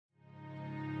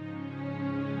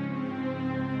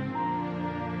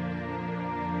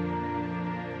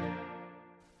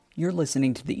You're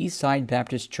listening to the Eastside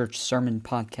Baptist Church Sermon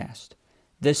Podcast.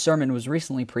 This sermon was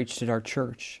recently preached at our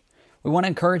church. We want to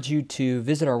encourage you to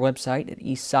visit our website at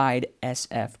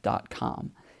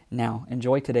eastsidesf.com. Now,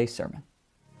 enjoy today's sermon.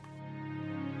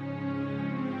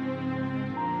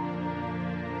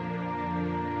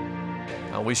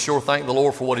 We sure thank the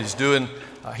Lord for what He's doing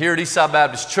here at Eastside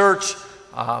Baptist Church.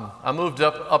 I moved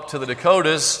up to the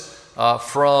Dakotas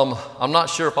from, I'm not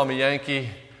sure if I'm a Yankee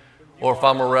or if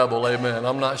I'm a rebel, amen.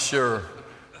 I'm not sure.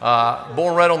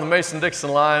 Born right on the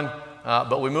Mason-Dixon line,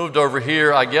 but we moved over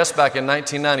here, I guess, back in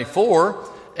 1994.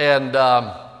 And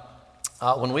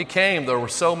when we came, there were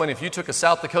so many. If you took a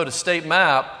South Dakota state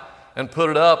map and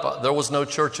put it up, there was no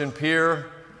church in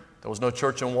Pierre. There was no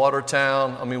church in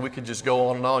Watertown. I mean, we could just go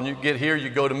on and on. You get here,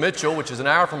 you go to Mitchell, which is an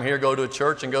hour from here, go to a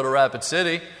church, and go to Rapid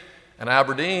City and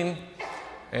Aberdeen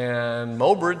and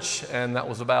Mobridge, and that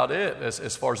was about it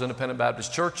as far as independent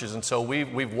Baptist churches. And so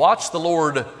we've watched the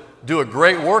Lord do a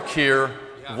great work here.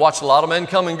 We've watched a lot of men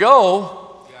come and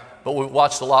go, but we've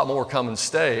watched a lot more come and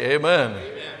stay. Amen.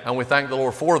 And we thank the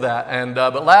Lord for that. And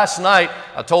but last night,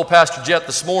 I told Pastor Jet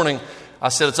this morning, I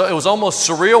said it was almost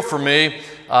surreal for me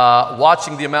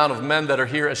watching the amount of men that are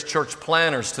here as church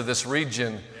planners to this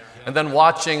region, and then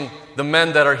watching the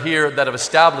men that are here that have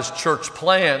established church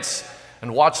plants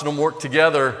and watching them work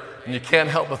together, and you can't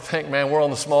help but think, man, we're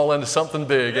on the small end of something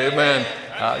big. Amen.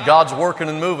 God's working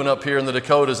and moving up here in the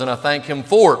Dakotas, and I thank Him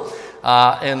for it.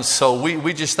 And so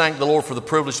we just thank the Lord for the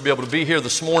privilege to be able to be here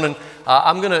this morning.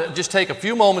 I'm going to just take a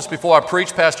few moments before I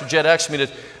preach. Pastor Jed asked me to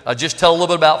just tell a little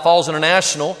bit about Falls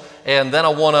International, and then I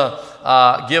want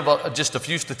to give just a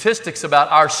few statistics about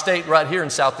our state right here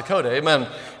in South Dakota. Amen.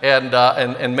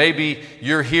 And maybe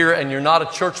you're here and you're not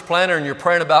a church planner and you're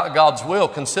praying about God's will.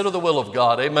 Consider the will of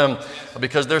God. Amen.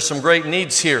 Because there's some great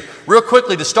needs here. Real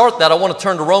quickly to start that, I want to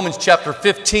turn to Romans chapter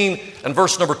 15 and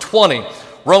verse number 20.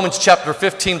 Romans chapter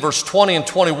 15, verse 20 and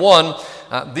 21.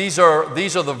 These are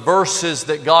the verses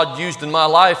that God used in my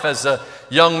life as a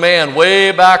young man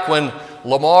way back when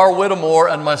Lamar Whittemore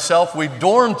and myself, we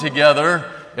dormed together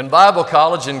in Bible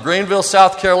college in Greenville,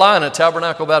 South Carolina, at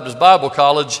Tabernacle Baptist Bible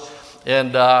College.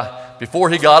 And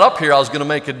before he got up here, I was going to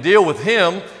make a deal with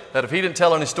him that if he didn't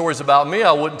tell any stories about me,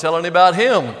 I wouldn't tell any about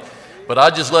him. But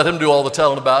I just let him do all the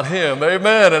telling about him.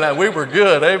 Amen. And we were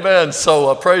good. Amen.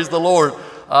 So praise the Lord.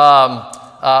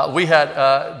 We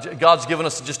had, God's given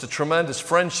us just a tremendous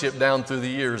friendship down through the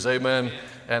years. Amen.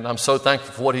 And I'm so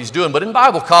thankful for what He's doing. But in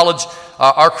Bible college,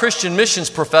 our Christian missions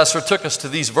professor took us to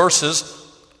these verses.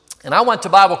 And I went to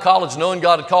Bible college knowing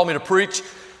God had called me to preach,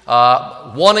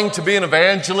 wanting to be an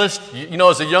evangelist. You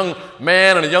know, as a young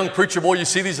man and a young preacher boy, you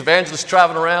see these evangelists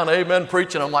traveling around, amen,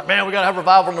 preaching. I'm like, man, we got to have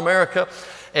revival in America.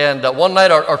 And one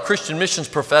night, our Christian missions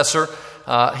professor,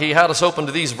 he had us open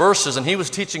to these verses, and he was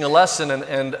teaching a lesson,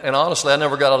 and honestly, I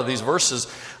never got out of these verses.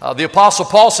 The Apostle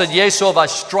Paul said, "Yea, so have I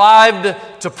strived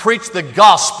to preach the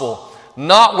gospel,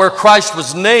 not where Christ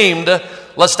was named,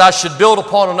 lest I should build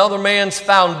upon another man's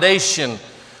foundation.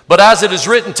 But as it is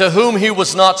written, to whom He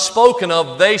was not spoken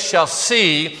of, they shall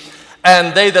see,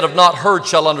 and they that have not heard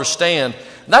shall understand."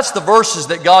 And that's the verses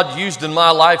that God used in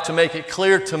my life to make it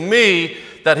clear to me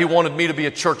that He wanted me to be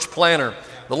a church planner.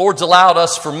 The Lord's allowed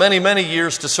us for many, many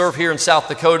years to serve here in South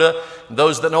Dakota. And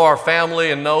those that know our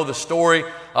family and know the story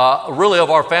really of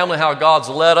our family, how God's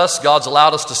led us. God's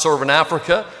allowed us to serve in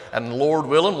Africa. And Lord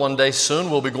willing, one day soon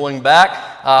we'll be going back.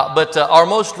 But our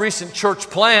most recent church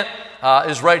plant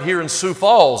is right here in Sioux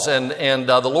Falls. And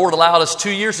the Lord allowed us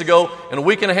 2 years ago. In a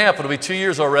week and a half, it'll be 2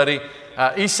 years already.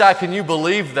 Eastside, can you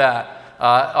believe that?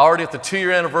 Already at the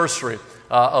 2-year anniversary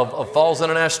of Falls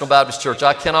International Baptist Church.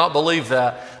 I cannot believe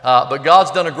that. But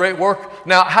God's done a great work.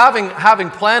 Now, having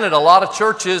planted a lot of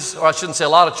churches, or I shouldn't say a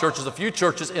lot of churches, a few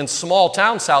churches in small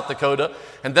town South Dakota,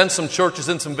 and then some churches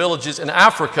in some villages in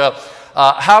Africa,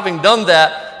 having done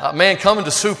that, man, coming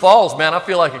to Sioux Falls, man, I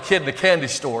feel like a kid in a candy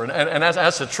store. And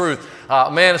that's the truth.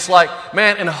 Man, it's like,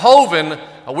 man, in Hoven,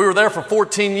 we were there for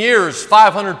 14 years,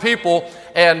 500 people.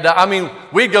 And I mean,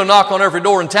 we'd go knock on every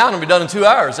door in town and be done in 2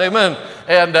 hours. Amen.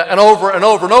 And over and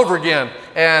over and over again.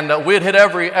 And we'd hit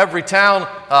every town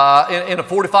in a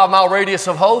 45-mile radius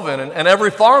of Hoven, and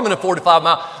every farm in a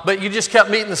 45-mile. But you just kept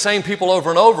meeting the same people over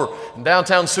and over. In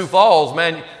downtown Sioux Falls,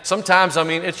 man, sometimes, I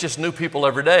mean, it's just new people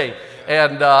every day.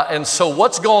 And so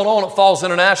what's going on at Falls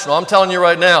International? I'm telling you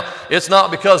right now, it's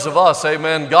not because of us.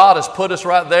 Amen. God has put us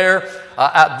right there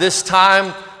at this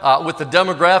time. With the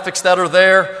demographics that are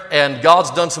there, and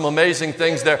God's done some amazing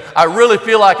things there. I really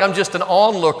feel like I'm just an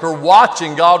onlooker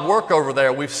watching God work over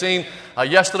there. We've seen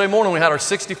Yesterday morning we had our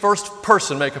 61st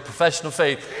person make a profession of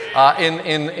faith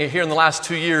here in the last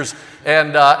 2 years.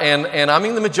 And I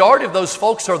mean, the majority of those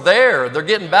folks are there. They're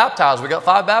getting baptized. We got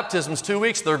 5 baptisms, 2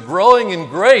 weeks. They're growing in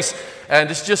grace.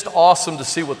 And it's just awesome to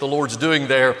see what the Lord's doing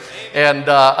there. And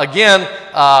again,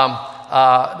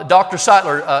 Dr.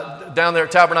 Seitler, down there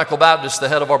at Tabernacle Baptist, the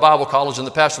head of our Bible college and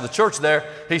the pastor of the church there,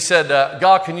 he said,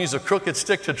 God can use a crooked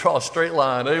stick to draw a straight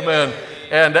line. Amen.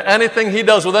 And anything he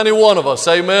does with any one of us,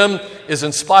 amen, is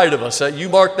in spite of us. You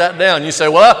mark that down. You say,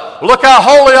 well, look how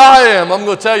holy I am. I'm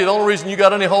going to tell you, the only reason you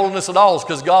got any holiness at all is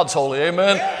because God's holy.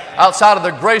 Amen. Outside of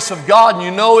the grace of God, and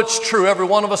you know it's true, every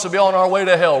one of us will be on our way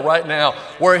to hell right now.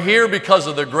 We're here because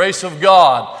of the grace of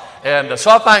God. And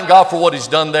so I thank God for what He's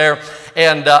done there.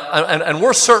 And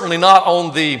we're certainly not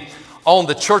on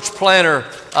the church planner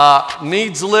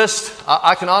needs list.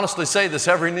 I can honestly say this: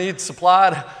 every need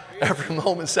supplied, every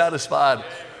moment satisfied.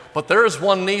 But there is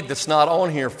one need that's not on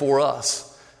here for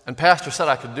us. And Pastor said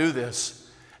I could do this.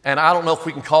 And I don't know if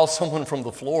we can call someone from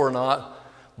the floor or not,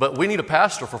 but we need a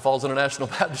pastor for Falls International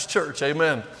Baptist Church.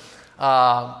 Amen.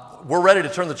 We're ready to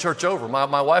turn the church over.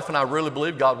 My wife and I really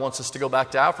believe God wants us to go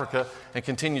back to Africa and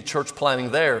continue church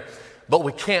planting there. But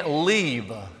we can't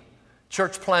leave.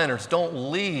 Church planners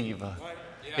don't leave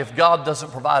if God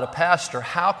doesn't provide a pastor.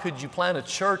 How could you plant a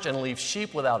church and leave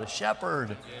sheep without a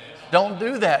shepherd? Don't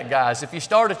do that, guys. If you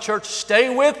start a church,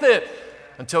 stay with it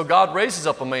until God raises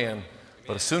up a man.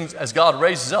 But as soon as God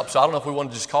raises up, so I don't know if we want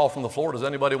to just call from the floor. Does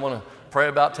anybody want to pray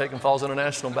about taking Falls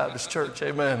International Baptist Church?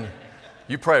 Amen.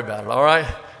 You pray about it, all right?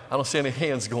 I don't see any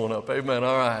hands going up. Amen.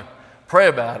 All right. Pray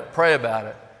about it. Pray about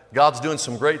it. God's doing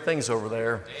some great things over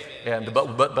there,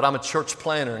 but I'm a church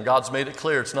planner, and God's made it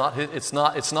clear it's not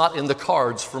in the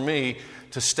cards for me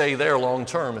to stay there long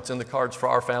term. It's in the cards for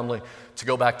our family to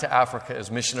go back to Africa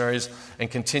as missionaries and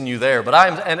continue there. But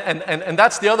and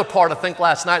that's the other part I think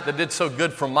last night that did so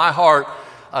good from my heart.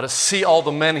 To see all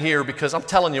the men here, because I'm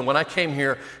telling you, when I came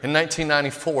here in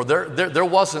 1994, there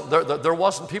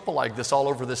wasn't people like this all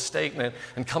over this state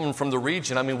and coming from the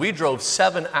region. I mean, we drove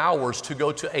 7 hours to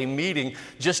go to a meeting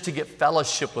just to get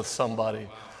fellowship with somebody.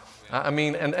 I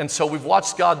mean, and so we've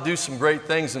watched God do some great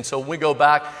things, and so when we go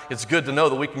back, it's good to know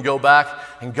that we can go back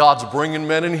and God's bringing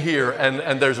men in here,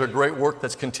 and there's a great work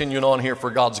that's continuing on here for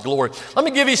God's glory. Let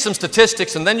me give you some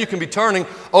statistics, and then you can be turning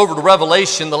over to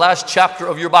Revelation, the last chapter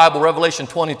of your Bible, Revelation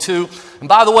 22. And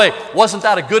by the way, wasn't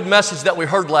that a good message that we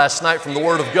heard last night from the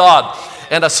Word of God?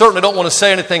 And I certainly don't want to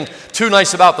say anything too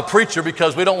nice about the preacher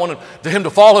because we don't want him to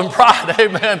fall in pride,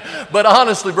 amen. But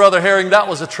honestly, Brother Herring, that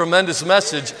was a tremendous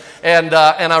message. And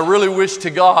I really wish to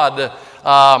God that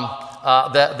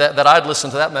I'd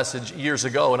listened to that message years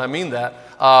ago, and I mean that.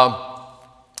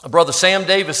 Brother Sam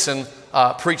Davison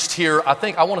preached here,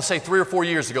 I want to say 3 or 4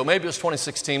 years ago. Maybe it was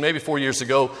 2016, maybe 4 years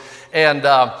ago. And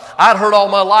I'd heard all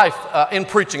my life in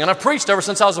preaching. And I've preached ever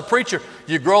since I was a preacher.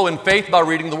 You grow in faith by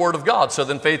reading the Word of God. So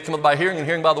then faith cometh by hearing, and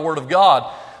hearing by the Word of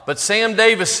God. But Sam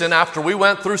Davison, after we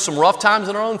went through some rough times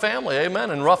in our own family, amen,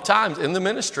 and rough times in the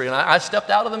ministry. And I stepped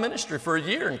out of the ministry for a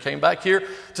year and came back here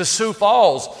to Sioux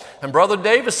Falls. And Brother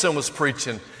Davison was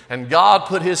preaching. And God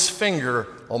put His finger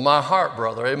on my heart,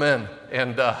 brother, amen.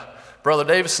 And Brother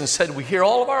Davison said, we hear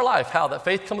all of our life how that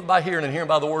faith cometh by hearing and hearing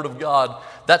by the Word of God.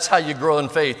 That's how you grow in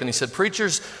faith. And he said,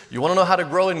 preachers, you want to know how to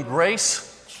grow in grace?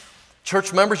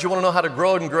 Church members, you want to know how to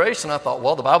grow in grace? And I thought,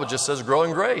 well, the Bible just says grow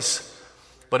in grace.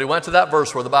 But he went to that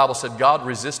verse where the Bible said, God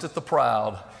resisteth the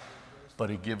proud, but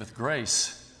He giveth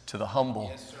grace to the humble.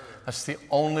 Yes, that's the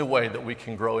only way that we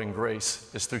can grow in grace,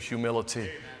 is through humility.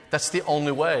 That's the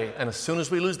only way. And as soon as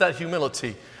we lose that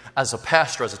humility, as a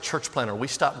pastor, as a church planner, we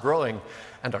stop growing,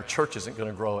 and our church isn't going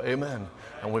to grow. Amen.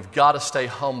 And we've got to stay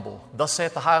humble. Thus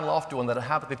saith the high and lofty one that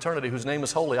inhabiteth eternity, whose name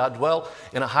is holy. I dwell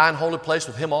in a high and holy place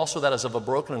with Him also that is of a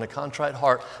broken and a contrite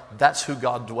heart. That's who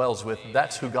God dwells with.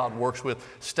 That's who God works with.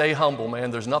 Stay humble,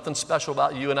 man. There's nothing special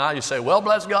about you and I. You say, well,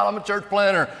 bless God, I'm a church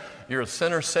planner. You're a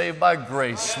sinner saved by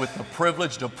grace with the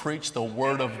privilege to preach the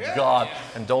Word of God.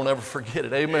 And don't ever forget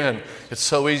it. Amen. It's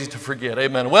so easy to forget.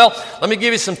 Amen. Well, let me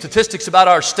give you some statistics about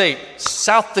our state.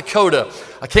 South Dakota.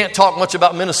 I can't talk much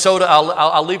about Minnesota.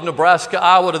 I'll leave Nebraska,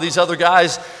 Iowa to these other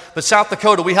guys. But South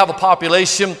Dakota, we have a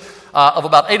population of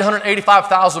about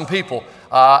 885,000 people.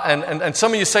 And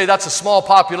some of you say that's a small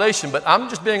population, but I'm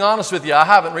just being honest with you. I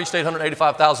haven't reached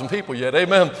 885,000 people yet.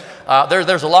 Amen.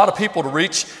 There's a lot of people to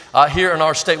reach here in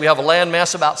our state. We have a land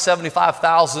mass about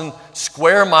 75,000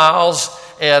 square miles,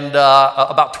 and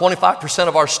about 25%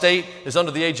 of our state is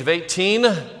under the age of 18.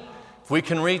 If we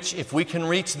can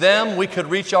reach them, we could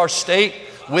reach our state.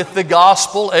 with the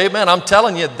gospel. Amen. I'm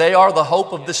telling you, they are the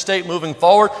hope of this state moving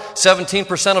forward.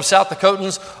 17% of South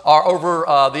Dakotans are over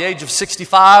the age of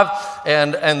 65,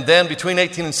 and then between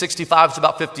 18 and 65, it's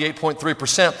about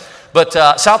 58.3%. But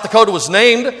South Dakota was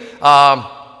named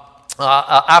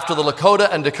after the Lakota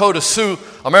and Dakota Sioux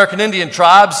American Indian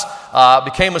tribes.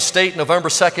 Became a state November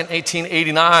 2nd,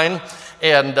 1889.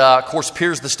 And, of course,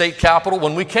 Pierre's the state capital.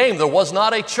 When we came, there was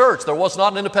not a church. There was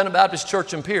not an independent Baptist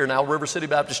church in Pierre. Now, River City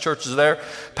Baptist Church is there,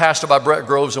 pastored by Brett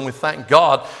Groves, and we thank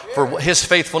God for his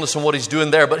faithfulness and what he's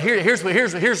doing there. But here's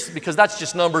because that's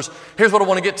just numbers. Here's what I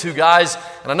want to get to, guys.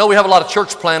 And I know we have a lot of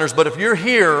church planners, but if you're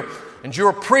here and you're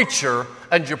a preacher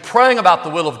and you're praying about the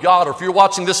will of God, or if you're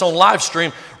watching this on live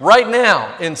stream, right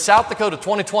now in South Dakota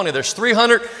 2020, there's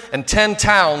 310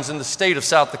 towns in the state of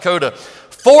South Dakota.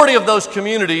 40 of those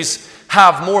communities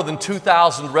have more than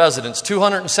 2,000 residents.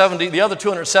 270, the other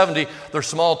 270, they're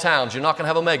small towns. You're not going to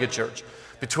have a mega church.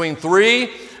 Between 3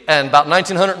 and about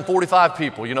 1,945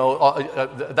 people. You know,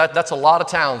 that's a lot of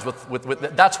towns.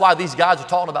 That's why these guys are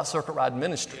talking about circuit riding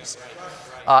ministries.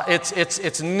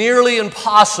 It's nearly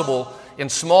impossible in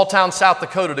small town South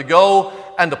Dakota to go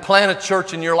and to plant a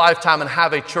church in your lifetime and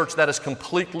have a church that is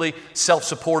completely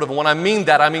self-supportive. And when I mean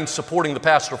that, I mean supporting the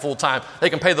pastor full time. They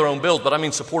can pay their own bills, but I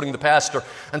mean supporting the pastor.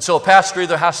 And so a pastor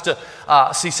either has to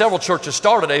see several churches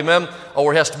started, amen,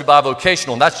 or he has to be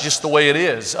bivocational. And that's just the way it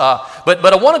is.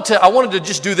 But I wanted to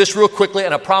just do this real quickly,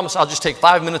 and I promise I'll just take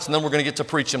 5 minutes, and then we're going to get to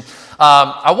preaching.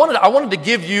 I wanted to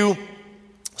give you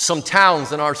some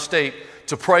towns in our state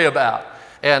to pray about.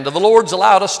 And the Lord's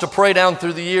allowed us to pray down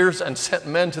through the years and sent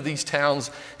men to these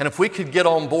towns. And if we could get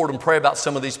on board and pray about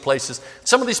some of these places.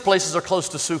 Some of these places are close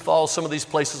to Sioux Falls. Some of these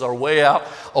places are way out,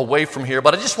 away from here.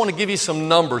 But I just want to give you some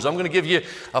numbers. I'm going to give you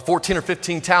 14 or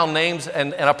 15 town names.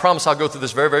 And I promise I'll go through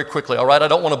this very, very quickly. All right? I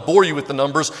don't want to bore you with the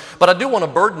numbers, but I do want to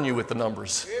burden you with the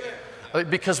numbers.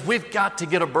 Because we've got to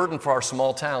get a burden for our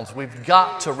small towns. We've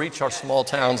got to reach our small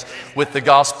towns with the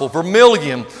gospel.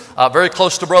 Vermilion, very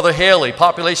close to Brother Haley,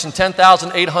 population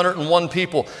 10,801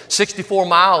 people, 64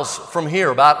 miles from here,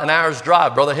 about an hour's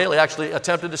drive. Brother Haley actually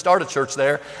attempted to start a church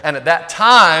there, and at that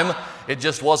time, it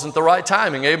just wasn't the right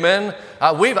timing. Amen.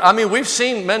 We've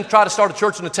seen men try to start a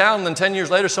church in a town, and then 10 years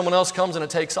later, someone else comes and it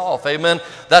takes off. Amen.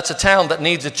 That's a town that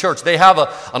needs a church. They have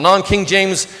a non-King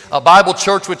James Bible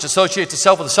church, which associates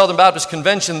itself with the Southern Baptist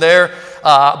Convention there.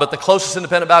 But the closest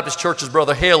independent Baptist church is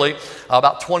Brother Haley,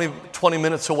 about 20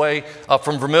 minutes away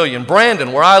from Vermilion.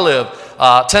 Brandon, where I live,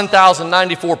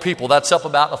 10,094 people. That's up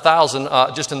about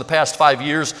 1,000 just in the past 5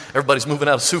 years. Everybody's moving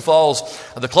out of Sioux Falls.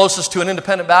 The closest to an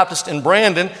independent Baptist in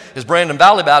Brandon is Brandon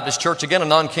Valley Baptist Church, again, a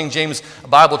non-King James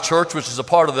Bible church, which is a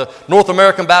part of the North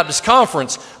American Baptist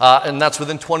Conference, and that's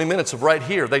within 20 minutes of right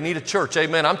here. They need a church,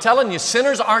 amen. I'm telling you,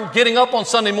 sinners aren't getting up on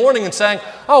Sunday morning and saying,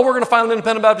 oh, we're going to find an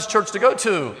independent Baptist church to go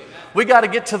to. We got to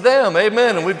get to them,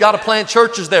 amen, and we've got to plant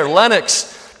churches there.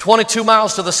 Lennox, 22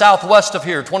 miles to the southwest of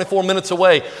here, 24 minutes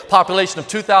away, population of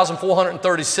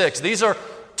 2,436.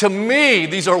 To me,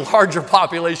 these are larger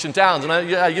population towns.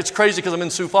 And it's crazy because I'm in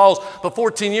Sioux Falls, but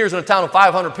 14 years in a town of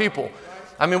 500 people.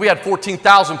 I mean, we had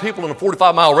 14,000 people in a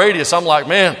 45-mile radius. I'm like,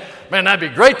 man, that'd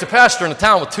be great to pastor in a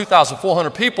town with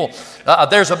 2,400 people.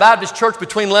 There's a Baptist church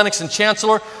between Lennox and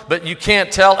Chancellor, but you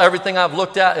can't tell everything I've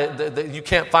looked at. You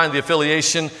can't find the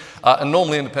affiliation. And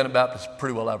normally independent Baptists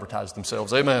pretty well advertise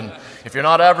themselves. Amen. If you're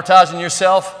not advertising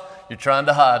yourself, you're trying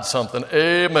to hide something.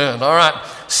 Amen. All right.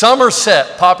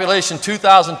 Somerset, population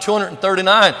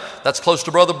 2,239. That's close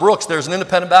to Brother Brooks. There's an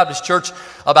independent Baptist church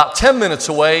about 10 minutes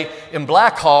away in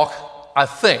Black Hawk, I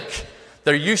think.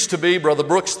 There used to be. Brother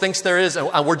Brooks thinks there is,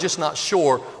 and we're just not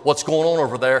sure what's going on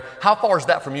over there. How far is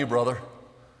that from you, brother? 10,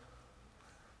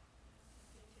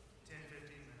 15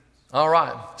 minutes. All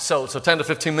right. So 10 to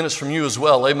 15 minutes from you as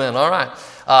well. Amen. All right.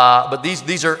 But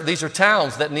these are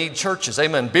towns that need churches.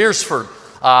 Amen. Beersford.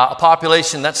 A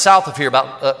population that's south of here,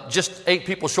 about just 8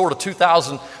 people short of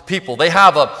 2,000 people. They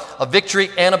have a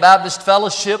Victory Anabaptist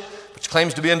Fellowship, which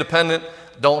claims to be independent.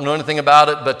 Don't know anything about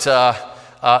it, but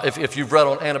if you've read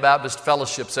on Anabaptist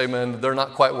fellowships, amen, they're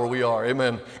not quite where we are,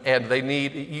 amen. And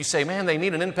you say, man, they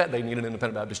need an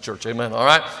independent Baptist church, amen, all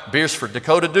right. Beersford,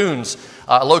 Dakota Dunes,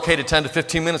 located 10 to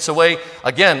 15 minutes away,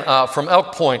 again, from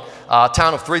Elk Point, a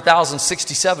town of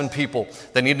 3,067 people.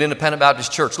 They need an independent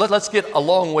Baptist church. Let's get a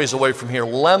long ways away from here.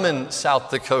 Lemon,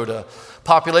 South Dakota,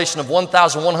 population of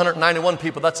 1,191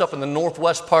 people. That's up in the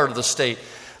northwest part of the state.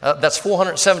 That's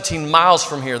 417 miles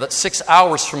from here. That's 6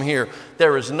 hours from here.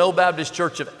 There is no Baptist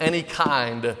church of any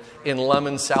kind in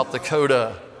Lemon, South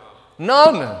Dakota.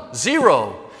 None.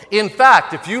 Zero. In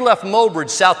fact, if you left Mobridge,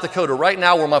 South Dakota, right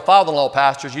now where my father-in-law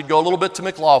pastors, you'd go a little bit to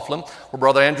McLaughlin, where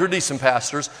Brother Andrew Deason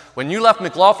pastors. When you left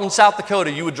McLaughlin, South Dakota,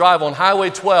 you would drive on Highway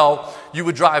 12. You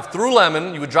would drive through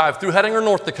Lemon. You would drive through Hettinger,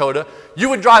 North Dakota. You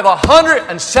would drive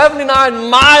 179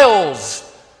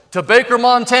 miles to Baker,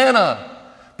 Montana,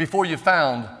 before you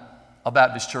found a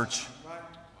Baptist church.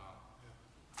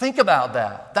 Think about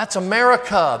that. That's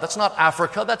America. That's not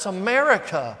Africa. That's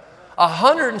America.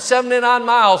 179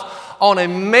 miles on a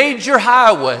major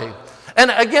highway.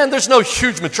 And again, there's no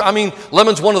huge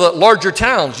Lemon's one of the larger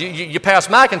towns. You pass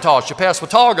McIntosh, you pass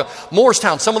Watauga,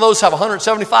 Morristown. Some of those have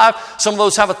 175, some of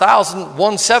those have 1,000,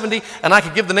 170, and I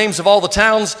could give the names of all the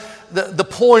towns. The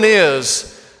point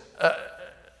is,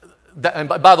 and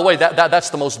by the way,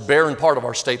 that's the most barren part of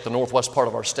our state, the northwest part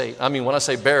of our state. I mean, when I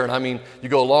say barren, I mean you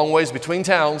go a long ways between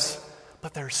towns,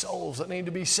 but there are souls that need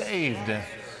to be saved.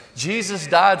 Jesus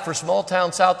died for small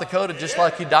town South Dakota just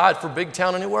like he died for big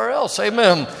town anywhere else.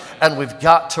 Amen. And we've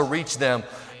got to reach them.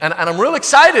 And I'm real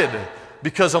excited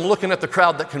because I'm looking at the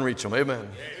crowd that can reach them. Amen.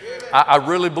 I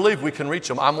really believe we can reach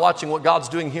them. I'm watching what God's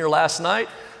doing here last night.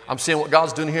 I'm seeing what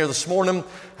God's doing here this morning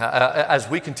as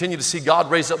we continue to see God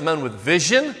raise up men with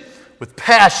vision, with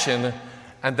passion,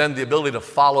 and then the ability to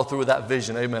follow through with that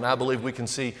vision. Amen. I believe we can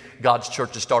see God's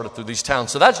churches started through these towns.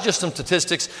 So that's just some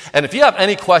statistics. And if you have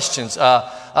any questions,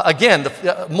 again,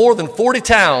 more than 40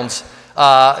 towns,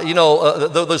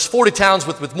 those 40 towns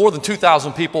with more than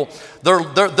 2,000 people,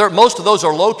 most of those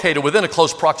are located within a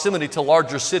close proximity to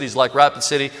larger cities like Rapid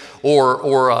City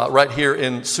or right here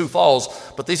in Sioux Falls.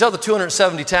 But these other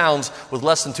 270 towns with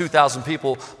less than 2,000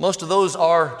 people, most of those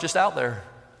are just out there.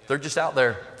 They're just out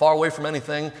there, far away from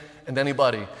anything and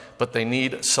anybody, but they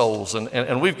need souls.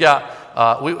 And we've got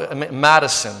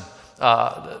Madison,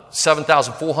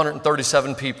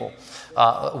 7,437 people.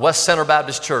 West Center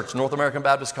Baptist Church, North American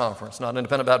Baptist Conference, not an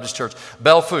independent Baptist church.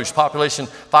 Belle Fourche, population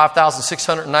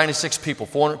 5,696 people,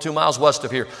 402 miles west of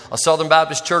here. A Southern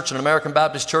Baptist Church, an American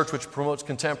Baptist Church, which promotes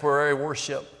contemporary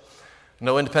worship.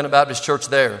 No independent Baptist church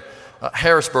there.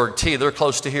 Harrisburg, they're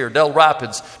close to here. Del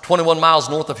Rapids, 21 miles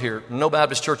north of here. No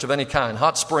Baptist church of any kind.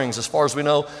 Hot Springs, as far as we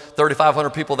know, 3,500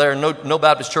 people there. No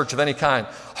Baptist church of any kind.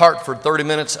 Hartford, 30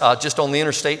 minutes just on the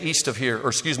interstate west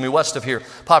of here.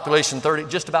 Population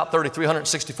just about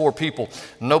 3,364 people.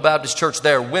 No Baptist church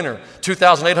there. Winter,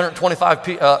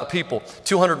 2,825 people.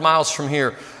 200 miles from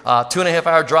here. 2.5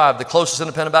 hour drive. The closest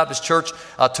independent Baptist church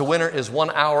to Winter is 1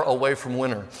 hour away from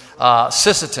Winter.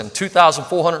 Sisseton,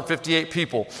 2,458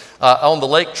 people on the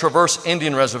Lake Traverse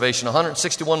Indian Reservation,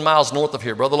 161 miles north of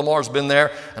here. Brother Lamar's been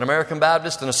there, an American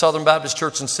Baptist and a Southern Baptist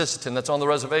church in Sisseton that's on the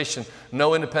reservation.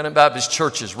 No independent Baptist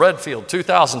churches. Redfield,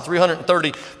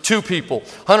 2,332 people,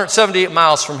 178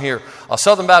 miles from here. A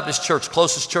Southern Baptist church,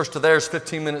 closest church to there is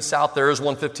 15 minutes south. There is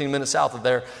one 15 minutes south of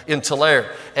there in Tulare.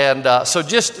 And so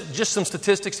just some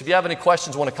statistics. If you have any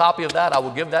questions, want a copy of that, I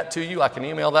will give that to you. I can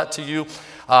email that to you.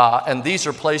 And these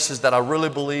are places that I really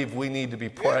believe we need to be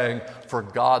praying for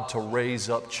God to raise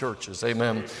up churches.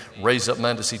 Amen. Raise up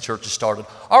men to see churches started.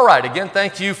 All right. Again,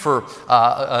 thank you for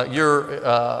your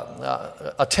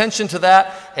attention to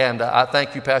that. And I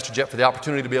thank you, Pastor Jeff, for the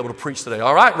opportunity to be able to preach today.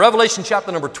 All right. Revelation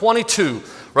chapter number 22.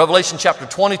 Revelation chapter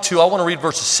 22. I want to read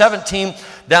verses 17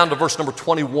 down to verse number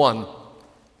 21.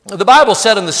 The Bible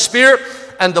said, "And the Spirit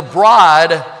and the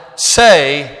bride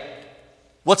say,"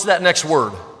 what's that next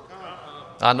word?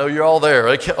 I know you're all there.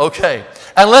 Okay.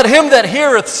 "And let him that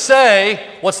heareth say,"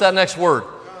 what's that next word?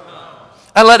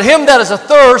 "And let him that is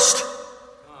athirst,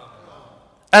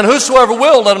 and whosoever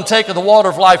will, let him take of the water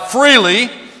of life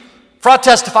freely. For I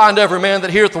testify unto every man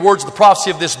that heareth the words of the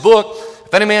prophecy of this book.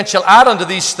 If any man shall add unto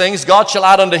these things, God shall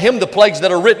add unto him the plagues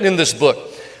that are written in this book.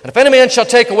 And if any man shall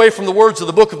take away from the words of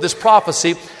the book of this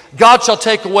prophecy, God shall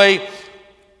take away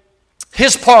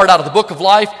his part out of the book of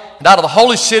life, and out of the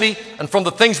holy city, and from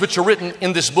the things which are written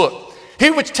in this book.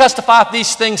 He which testifieth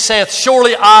these things saith,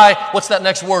 Surely I," what's that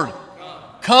next word?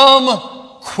 "Come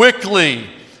quickly."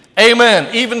 Amen.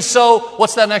 Even so,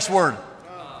 what's that next word?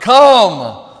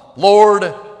 Come,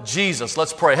 Lord Jesus.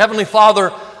 Let's pray. Heavenly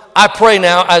Father, I pray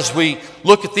now as we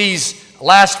look at these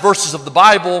last verses of the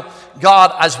Bible,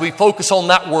 God, as we focus on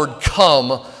that word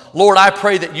come, Lord, I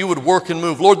pray that you would work and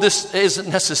move. Lord, this isn't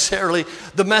necessarily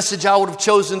the message I would have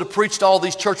chosen to preach to all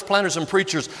these church planters and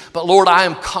preachers. But Lord, I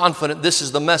am confident this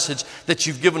is the message that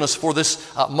you've given us for this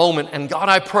moment. And God,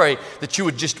 I pray that you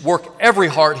would just work every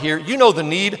heart here. You know the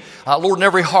need, Lord, in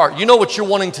every heart. You know what you're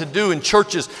wanting to do in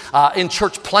churches, in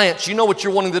church plants. You know what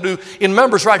you're wanting to do in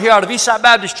members right here out of Eastside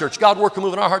Baptist Church. God, work and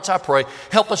move in our hearts, I pray.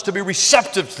 Help us to be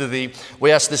receptive to thee.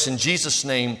 We ask this in Jesus'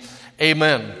 name.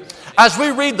 Amen. As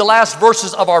we read the last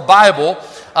verses of our Bible,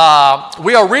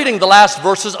 We are reading the last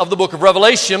verses of the book of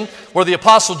Revelation, where the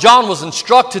Apostle John was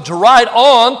instructed to write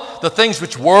on the things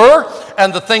which were,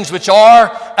 and the things which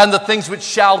are, and the things which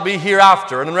shall be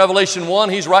hereafter. And in Revelation 1,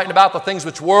 he's writing about the things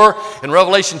which were. In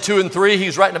Revelation 2 and 3,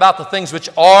 he's writing about the things which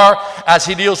are, as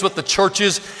he deals with the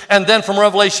churches. And then from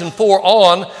Revelation 4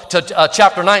 on to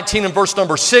chapter 19 and verse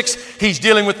number 6, he's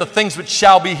dealing with the things which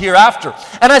shall be hereafter.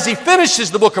 And as he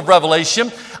finishes the book of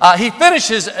Revelation, he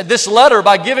finishes this letter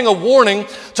by giving a warning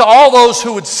to all those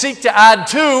who would seek to add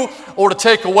to or to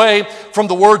take away from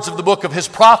the words of the book of his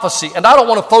prophecy. And I don't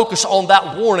want to focus on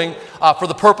that warning for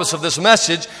the purpose of this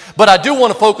message, but I do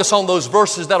want to focus on those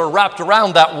verses that are wrapped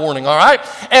around that warning, all right?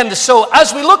 And so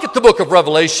as we look at the book of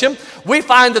Revelation, we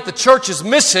find that the church is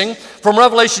missing from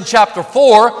Revelation chapter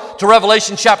 4 to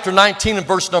Revelation chapter 19 and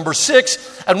verse number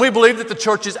 6, and we believe that the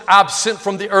church is absent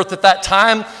from the earth at that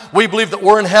time. We believe that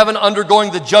we're in heaven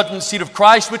undergoing the judgment seat of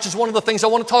Christ, which is one of the things I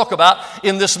want to talk about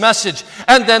in this message,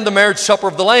 and then the marriage supper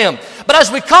of the Lamb. But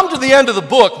as we come to the end of the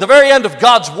book, the very end of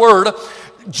God's Word,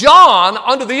 John,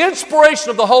 under the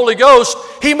inspiration of the Holy Ghost,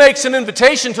 he makes an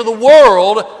invitation to the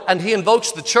world and he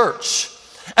invokes the church.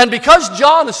 And because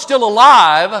John is still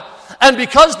alive and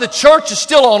because the church is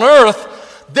still on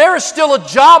earth, there is still a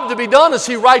job to be done as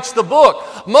he writes the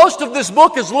book. Most of this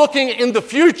book is looking in the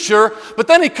future, but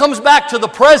then he comes back to the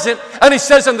present and he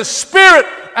says, "And the Spirit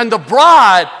and the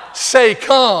bride say,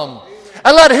 Come.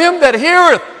 And let him that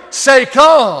heareth say,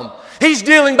 Come." He's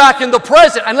dealing back in the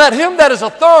present. "And let him that is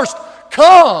athirst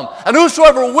come, and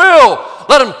whosoever will,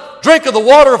 let him drink of the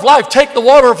water of life, take the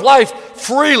water of life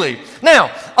freely." Now,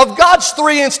 of God's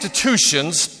three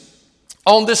institutions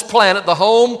on this planet, the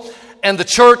home and the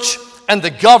church and the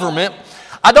government,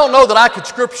 I don't know that I could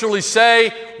scripturally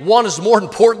say one is more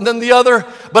important than the other,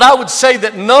 but I would say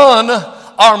that none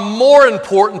are more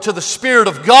important to the Spirit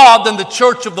of God than the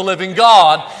church of the living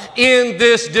God in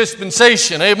this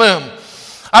dispensation. Amen.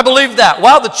 I believe that.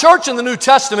 While the church in the New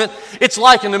Testament, it's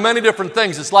likened to many different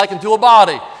things. It's likened to a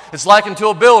body. It's likened to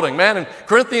a building. Man, in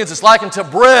Corinthians, it's likened to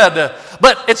bread.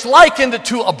 But it's likened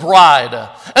to a bride.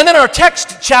 And then our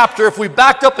text chapter, if we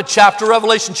backed up a chapter,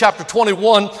 Revelation chapter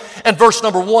 21 and verse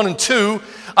number 1 and 2,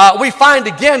 we find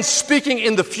again speaking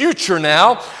in the future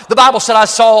now. The Bible said, "I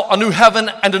saw a new heaven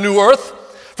and a new earth.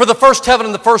 For the first heaven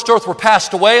and the first earth were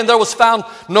passed away, and there was found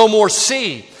no more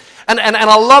sea." And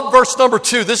I love verse number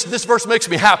 2. This verse makes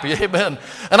me happy. Amen.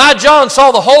 "And I, John,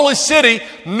 saw the holy city,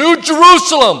 New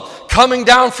Jerusalem, coming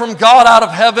down from God out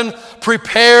of heaven,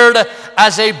 prepared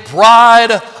as a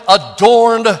bride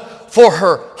adorned for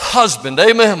her husband."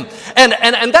 Amen.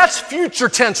 And that's future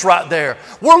tense right there.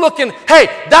 We're looking, hey,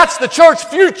 that's the church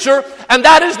future, and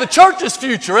that is the church's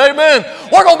future. Amen.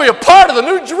 We're going to be a part of the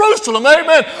New Jerusalem.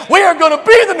 Amen. We are going to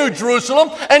be the New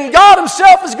Jerusalem, and God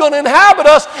himself is going to inhabit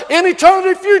us in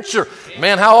eternity future.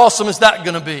 Man, how awesome is that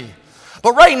going to be?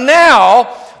 But right now,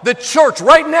 the church,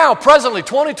 right now, presently,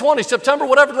 2020, September,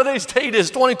 whatever today's date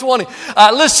is, 2020.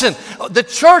 Listen, the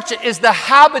church is the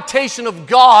habitation of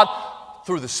God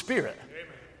through the Spirit.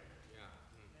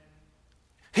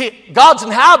 God's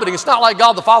inhabiting. It's not like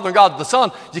God the Father and God the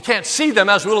Son. You can't see them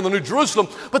as we will in the New Jerusalem,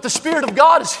 but the Spirit of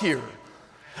God is here.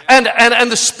 And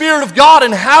the Spirit of God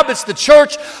inhabits the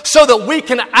church so that we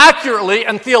can accurately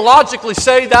and theologically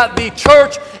say that the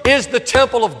church is the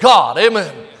temple of God.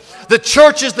 Amen. The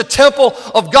church is the temple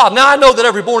of God. Now, I know that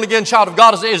every born-again child of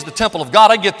God is the temple of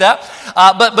God. I get that.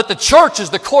 But the church is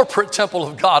the corporate temple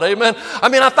of God. Amen. I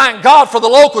mean, I thank God for the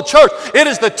local church. It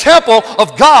is the temple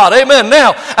of God. Amen.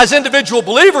 Now, as individual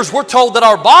believers, we're told that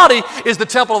our body is the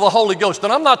temple of the Holy Ghost.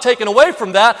 And I'm not taking away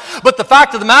from that. But the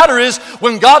fact of the matter is,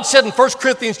 when God said in 1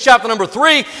 Corinthians chapter number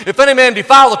 3, "If any man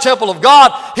defile the temple of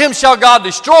God, him shall God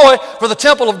destroy. For the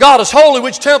temple of God is holy,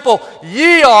 which temple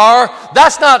ye are."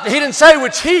 That's not, he didn't say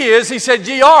which he is. He said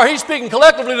ye are. He's speaking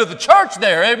collectively to the church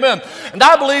there. Amen. And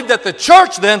I believe that the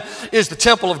church then is the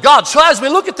temple of God. So as we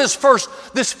look at this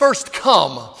first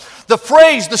come, the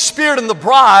phrase, the Spirit and the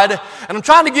bride, and I'm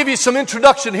trying to give you some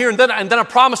introduction here, and then I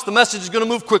promise the message is going to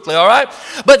move quickly, all right?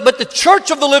 But the church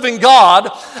of the living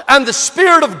God and the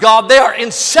Spirit of God, they are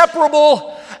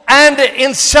inseparable and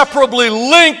inseparably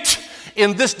linked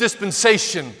in this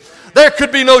dispensation. There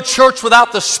could be no church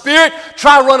without the Spirit.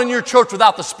 Try running your church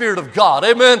without the Spirit of God.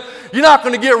 Amen. You're not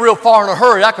going to get real far in a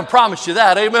hurry. I can promise you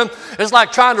that. Amen. It's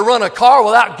like trying to run a car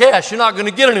without gas. You're not going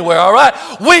to get anywhere. All right.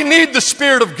 We need the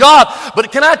Spirit of God.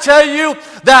 But can I tell you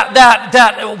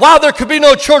that while there could be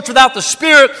no church without the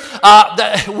Spirit,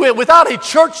 without a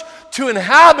church to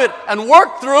inhabit and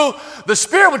work through, the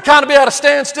Spirit would kind of be at a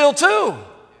standstill too.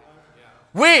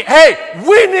 We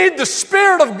need the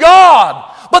Spirit of God.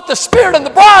 but the Spirit and the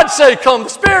bride say come. The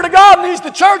Spirit of God needs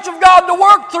the church of God to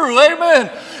work through.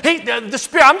 Amen. The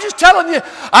Spirit, I'm just telling you,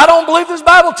 I don't believe this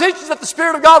Bible teaches that the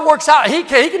Spirit of God works out. He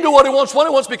can do what He wants when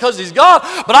He wants because He's God.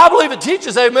 But I believe it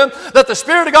teaches, amen, that the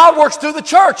Spirit of God works through the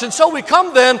church. And so we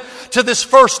come then to this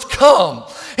first come.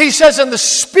 He says, and the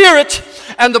Spirit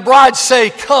and the bride say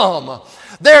come.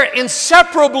 They're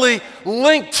inseparably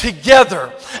linked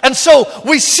together. And so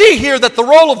we see here that the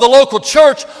role of the local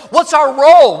church, what's our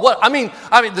role? I mean,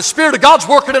 the Spirit of God's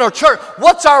working in our church.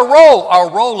 What's our role? Our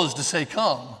role is to say,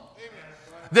 come.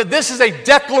 That this is a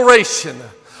declaration.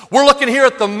 We're looking here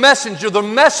at the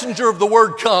messenger of the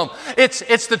word come.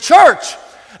 It's the church.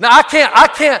 Now I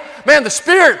can't, man, the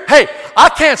Spirit, hey, I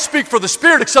can't speak for the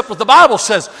Spirit except what the Bible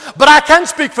says, but I can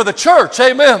speak for the church,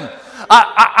 amen.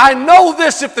 I know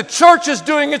this, if the church is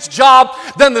doing its job,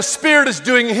 then the Spirit is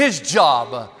doing His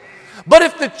job. But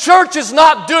if the church is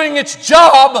not doing its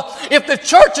job, if the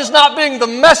church is not being the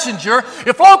messenger,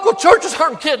 if local churches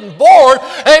aren't getting bored,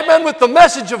 amen, with the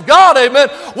message of God, amen,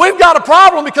 we've got a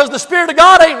problem because the Spirit of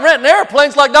God ain't renting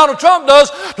airplanes like Donald Trump does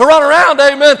to run around,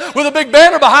 amen, with a big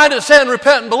banner behind it saying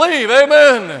repent and believe,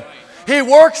 amen. He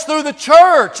works through the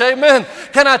church. Amen.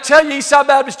 Can I tell you, Eastside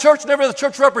Baptist Church and every other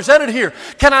church represented here,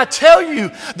 can I tell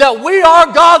you that we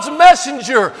are God's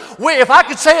messenger? If I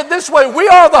could say it this way, we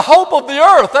are the hope of the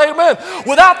earth. Amen.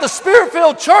 Without the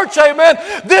Spirit-filled church, amen,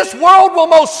 this world will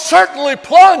most certainly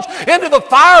plunge into the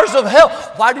fires of hell.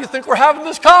 Why do you think we're having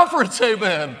this conference?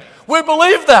 Amen. We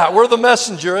believe that. We're the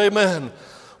messenger. Amen.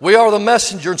 We are the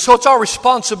messenger, and so it's our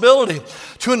responsibility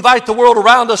to invite the world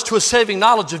around us to a saving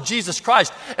knowledge of Jesus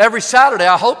Christ. Every Saturday,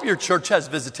 I hope your church has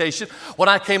visitation. When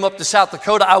I came up to South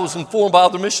Dakota, I was informed by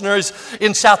other missionaries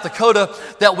in South Dakota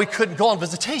that we couldn't go on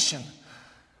visitation.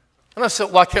 And I said,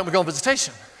 why can't we go on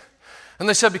visitation? And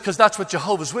they said, because that's what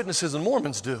Jehovah's Witnesses and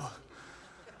Mormons do.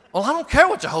 Well, I don't care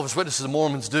what Jehovah's Witnesses and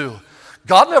Mormons do.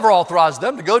 God never authorized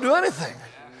them to go do anything.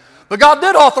 But God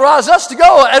did authorize us to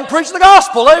go and preach the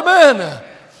gospel. Amen.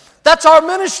 That's our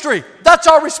ministry. That's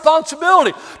our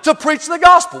responsibility, to preach the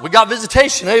gospel. We got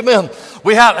visitation, amen.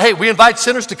 We invite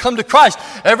sinners to come to Christ.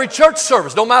 Every church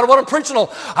service, no matter what I'm preaching on,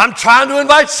 I'm trying to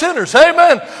invite sinners,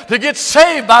 amen, to get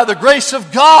saved by the grace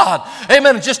of God.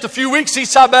 Amen. In just a few weeks,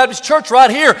 Eastside Baptist Church right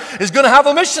here is going to have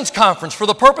a missions conference for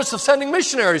the purpose of sending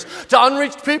missionaries to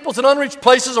unreached peoples and unreached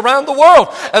places around the world.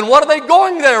 And what are they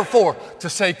going there for? To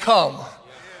say, come.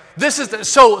 This is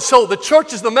so the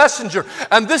church is the messenger,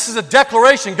 and this is a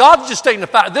declaration. God's just stating the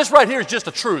fact. This right here is just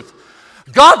a truth.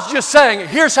 God's just saying,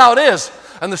 here's how it is,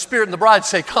 and the Spirit and the bride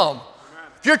say, come.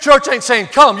 If your church ain't saying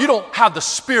come, you don't have the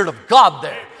Spirit of God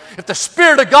there. If the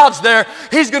Spirit of God's there,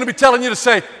 He's going to be telling you to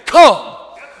say, come.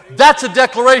 That's a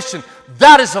declaration.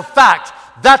 That is a fact.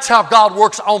 That's how God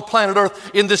works on planet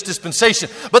Earth in this dispensation.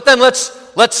 But then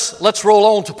let's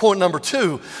roll on to point number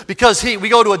 2, because we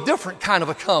go to a different kind of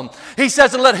a come. He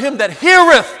says, and let him that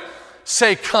heareth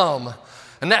say come.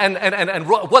 And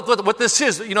what this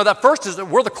is, that first is that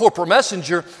we're the corporate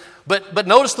messenger, but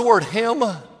notice the word him.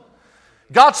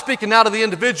 God's speaking now to the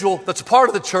individual that's a part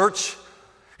of the church.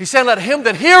 He's saying, let him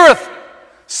that heareth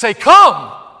say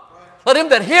come. Let him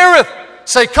that heareth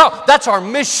say come. That's our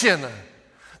mission.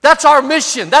 That's our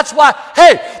mission. That's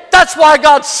why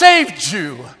God saved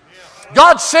you.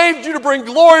 God saved you to bring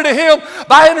glory to Him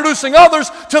by introducing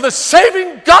others to the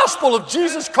saving gospel of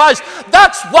Jesus Christ.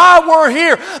 That's why we're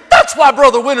here. That's why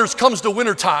Brother Winters comes to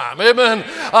wintertime. Amen.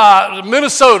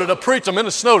 Minnesota to preach the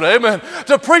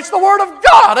Word of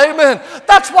God. Amen.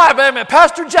 That's why, amen,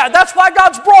 Pastor Jack, that's why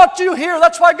God's brought you here.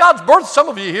 That's why God's birthed some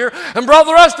of you here and brought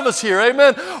the rest of us here.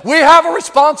 Amen. We have a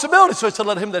responsibility. So He said,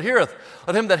 let him that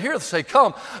heareth say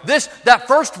come. That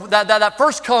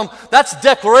first come, that's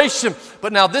declaration.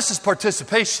 But now this is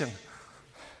participation.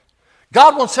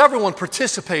 God wants everyone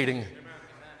participating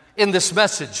in this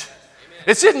message.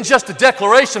 It isn't just a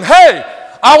declaration. Hey,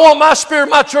 I want my Spirit,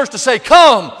 my church to say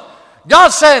come.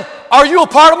 God's saying, are you a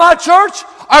part of my church?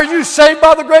 Are you saved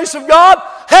by the grace of God?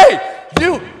 Hey,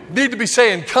 you need to be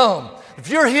saying come. If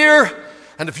you're here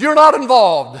and if you're not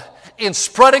involved in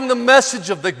spreading the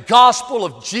message of the gospel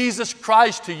of Jesus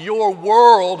Christ to your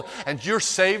world and you're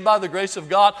saved by the grace of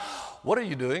God, what are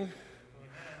you doing?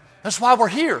 That's why we're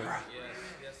here.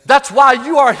 That's why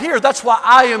you are here. That's why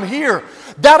I am here.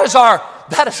 That is our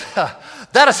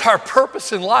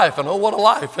purpose in life. And oh, what a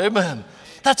life. Amen.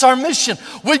 That's our mission.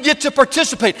 We get to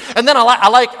participate. And then I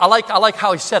like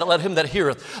how he said it, let him that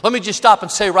heareth. Let me just stop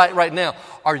and say right now,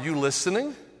 are you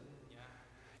listening?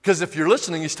 Because if you're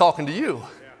listening, he's talking to you.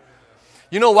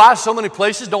 You know why so many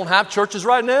places don't have churches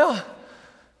right now?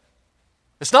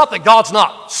 It's not that God's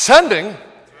not sending.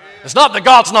 It's not that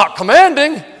God's not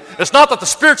commanding. It's not that the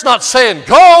Spirit's not saying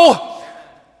go.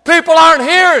 People aren't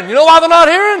hearing. You know why they're not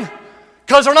hearing?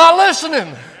 Because they're not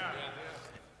listening.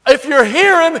 If you're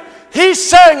hearing, he's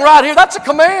saying right here, that's a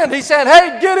command. He's saying,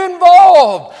 hey, get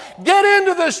involved. Get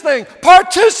into this thing.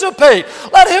 Participate.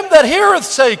 Let him that heareth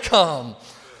say, come.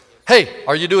 Hey,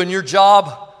 are you doing your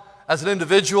job as an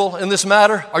individual in this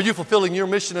matter? Are you fulfilling your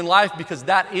mission in life? Because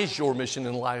that is your mission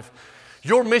in life.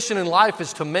 Your mission in life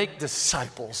is to make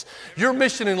disciples. Your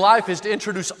mission in life is to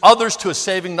introduce others to a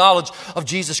saving knowledge of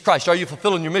Jesus Christ. Are you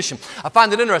fulfilling your mission? I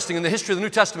find it interesting, in the history of the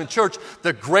New Testament church,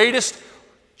 the greatest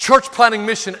church planting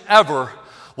mission ever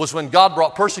was when God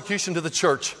brought persecution to the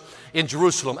church in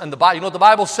Jerusalem. And you know what the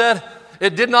Bible said?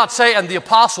 It did not say, and the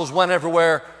apostles went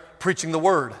everywhere preaching the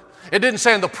word. It didn't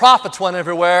say, and the prophets went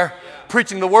everywhere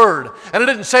preaching the word. And it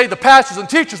didn't say the pastors and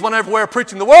teachers went everywhere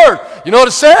preaching the word. You know what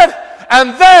it said?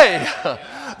 And they,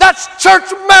 that's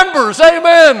church members,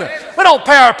 amen. We don't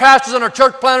pay our pastors and our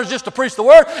church planners just to preach the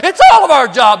word. It's all of our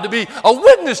job to be a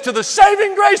witness to the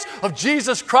saving grace of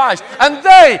Jesus Christ. And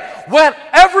they went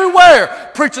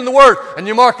everywhere preaching the word. And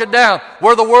you mark it down,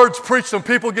 where the word's preached and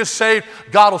people get saved,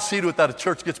 God will see to it that a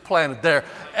church gets planted there.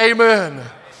 Amen.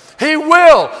 He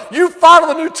will. You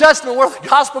follow the New Testament where the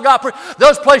gospel got preached.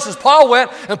 Those places Paul went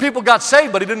and people got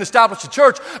saved, but he didn't establish a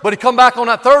church. But he come back on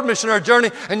that third missionary journey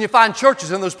and you find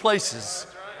churches in those places.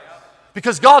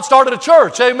 Because God started a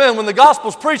church, amen. When the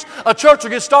gospel's preached, a church will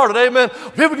get started, amen.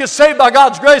 People get saved by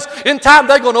God's grace. In time,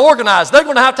 they're going to organize. They're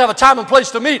going to have a time and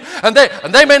place to meet. And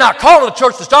they may not call it a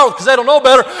church to start with because they don't know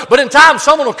better. But in time,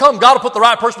 someone will come. God will put the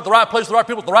right person at the right place, the right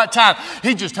people at the right time.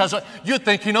 He just has you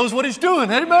think he knows what he's doing,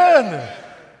 amen.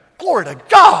 Glory to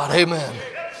God, amen.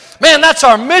 Man, that's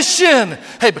our mission.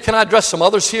 Hey, but can I address some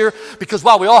others here? Because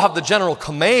while we all have the general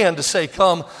command to say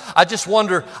come,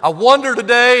 I wonder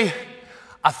today,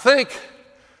 I think,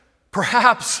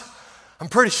 perhaps, I'm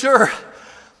pretty sure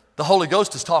the Holy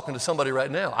Ghost is talking to somebody right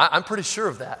now. I'm pretty sure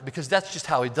of that because that's just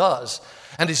how he does.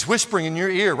 And he's whispering in your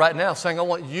ear right now saying, I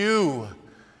want you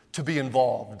to be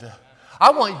involved. I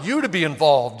want you to be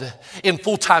involved in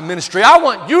full-time ministry. I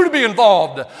want you to be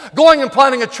involved going and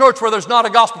planting a church where there's not a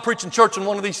gospel-preaching church in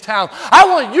one of these towns. I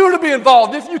want you to be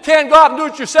involved. If you can't go out and do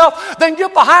it yourself, then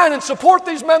get behind and support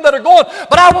these men that are going.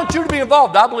 But I want you to be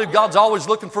involved. I believe God's always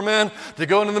looking for men to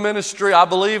go into the ministry. I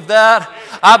believe that.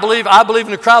 I believe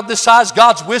in a crowd this size,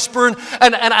 God's whispering.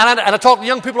 And I talk to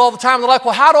young people all the time. They're like,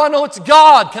 well, how do I know it's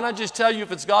God? Can I just tell you,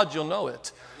 if it's God, you'll know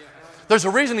it. There's a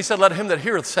reason he said, let him that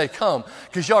heareth say, come,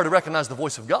 because you already recognize the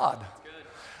voice of God.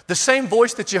 The same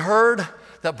voice that you heard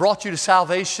that brought you to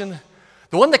salvation,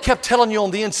 the one that kept telling you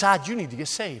on the inside, you need to get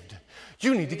saved.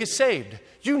 You need to get saved.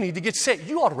 You need to get saved.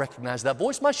 You ought to recognize that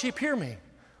voice. My sheep hear me.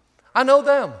 I know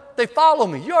them. They follow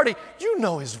me. You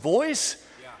know his voice.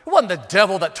 It wasn't the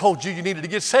devil that told you needed to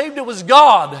get saved. It was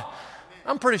God.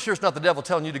 I'm pretty sure it's not the devil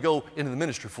telling you to go into the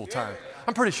ministry full time.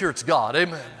 I'm pretty sure it's God.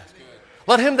 Amen.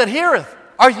 Let him that heareth.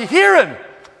 Are you hearing?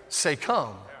 Say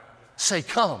come. Say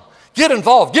come. Get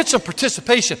involved. Get some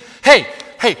participation. Hey,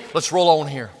 let's roll on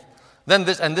here.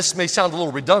 This may sound a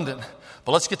little redundant,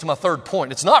 but let's get to my third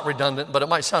point. It's not redundant, but it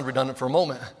might sound redundant for a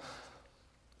moment.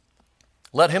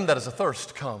 Let him that is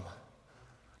athirst come.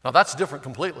 Now that's different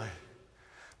completely.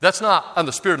 That's not, and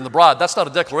the Spirit and the bride, that's not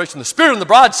a declaration. The Spirit and the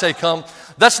bride say come.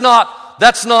 That's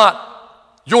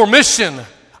not your mission.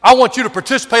 I want you to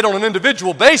participate on an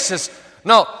individual basis.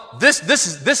 No, this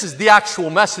is the actual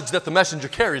message that the messenger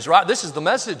carries, right? This is the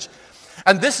message.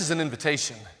 And this is an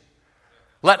invitation.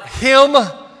 Let him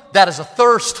that is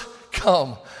athirst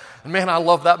come. And man, I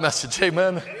love that message,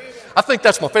 amen. I think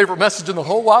that's my favorite message in the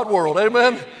whole wide world,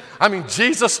 amen. I mean,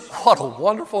 Jesus, what a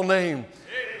wonderful name.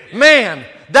 Man,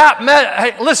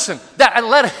 hey, listen, and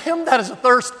let him that is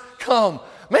athirst come.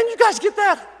 Man, you guys get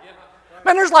that?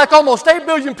 Man, there's like almost 8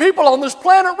 billion people on this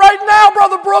planet right now,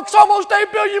 Brother Brooks, almost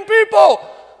 8 billion people.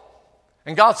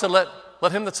 And God said,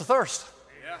 let him that's athirst.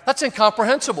 That's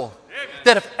incomprehensible.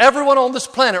 That if everyone on this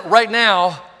planet right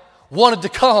now wanted to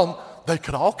come, they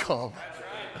could all come.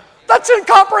 That's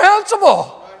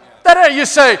incomprehensible. That you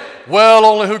say, well,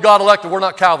 only who God elected. We're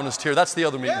not Calvinists here. That's the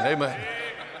other meeting. Amen.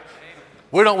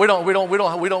 We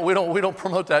don't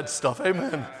promote that stuff.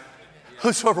 Amen.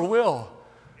 Whosoever will.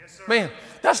 Man,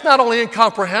 that's not only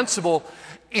incomprehensible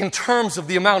in terms of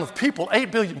the amount of people,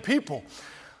 8 billion people,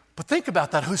 but think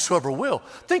about that, whosoever will.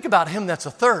 Think about him that's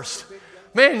athirst.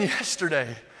 Man,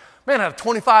 yesterday, I had a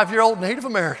 25-year-old Native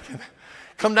American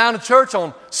come down to church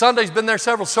on Sunday. He's been there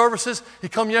several services. He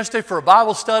come yesterday for a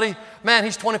Bible study. Man,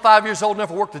 he's 25 years old,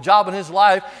 never worked a job in his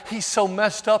life. He's so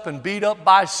messed up and beat up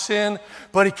by sin,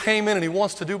 but he came in and he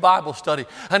wants to do Bible study,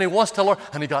 and he wants to learn,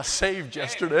 and he got saved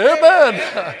yesterday.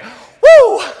 Amen.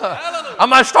 Woo! I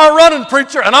might start running,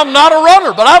 preacher, and I'm not a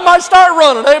runner, but I might start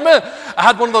running. Amen. I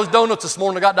had one of those donuts this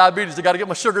morning. I got diabetes. I got to get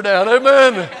my sugar down.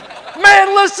 Amen.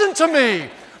 Man, listen to me.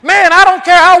 Man, I don't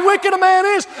care how wicked a man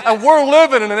is. And we're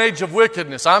living in an age of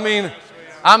wickedness. I mean,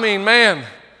 man,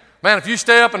 if you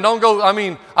stay up and don't go,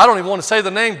 I don't even want to say the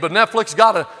name, but Netflix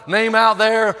got a name out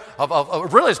there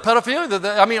of really, it's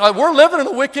pedophilia. We're living in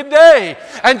a wicked day.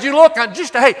 And you look,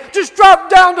 just drive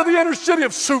down to the inner city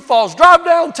of Sioux Falls, drive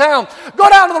downtown, go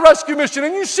down to the rescue mission,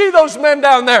 and you see those men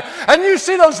down there, and you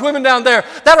see those women down there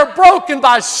that are broken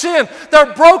by sin.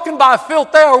 They're broken by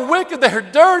filth. They are wicked. They're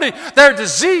dirty. They're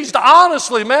diseased.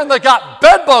 Honestly, man, they got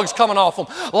bed bugs coming off them,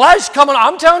 lice coming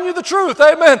off. I'm telling you the truth.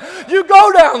 Amen. You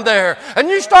go down there, and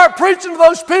you start preaching to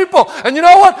those people, and you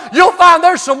know what? You'll find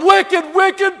there's some wicked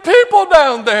people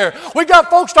down there. We got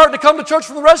folks starting to come to church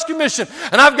from the rescue mission,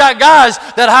 and I've got guys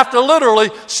that have to literally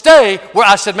stay where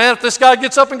I said, man, if this guy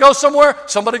gets up and goes somewhere,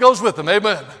 somebody goes with him.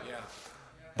 Amen.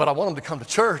 But I want him to come to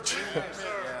church.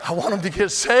 I want him to get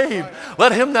saved.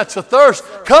 Let him that's athirst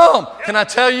come. Can I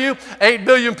tell you, 8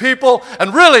 billion people,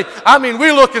 and really,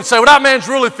 we look and say, well, that man's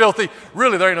really filthy.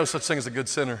 Really, there ain't no such thing as a good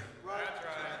sinner.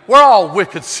 We're all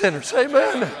wicked sinners.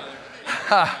 Amen.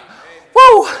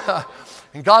 Woo!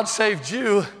 And God saved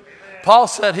you. Paul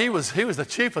said he was the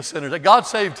chief of sinners, that God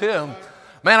saved him.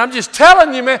 Man, I'm just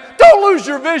telling you, man, don't lose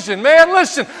your vision, man.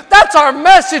 Listen, that's our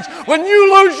message. When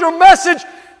you lose your message,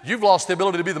 you've lost the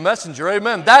ability to be the messenger.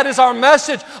 Amen. That is our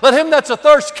message. Let him that's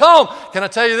athirst come. Can I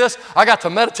tell you this? I got to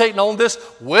meditating on this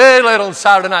way late on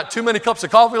Saturday night. Too many cups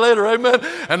of coffee later. Amen.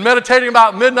 And meditating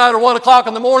about midnight or 1 o'clock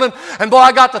in the morning. And boy,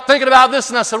 I got to thinking about this,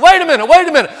 and I said, wait a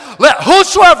minute. Let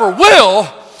whosoever will,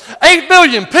 8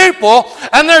 billion people,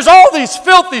 and there's all these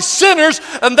filthy sinners,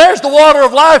 and there's the water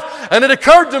of life. And it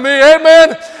occurred to me,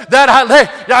 amen, that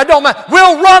I don't mind.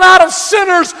 We'll run out of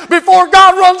sinners before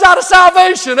God runs out of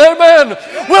salvation. Amen.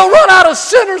 We'll run out of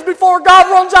sinners before God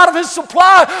runs out of his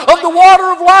supply of the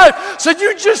water of life. So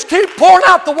you just keep pouring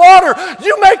out the water.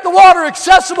 You make the water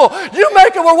accessible. You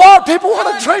make it where people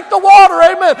want to drink the water.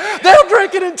 Amen. They'll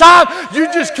drink it in time.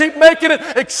 You just keep making it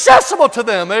accessible to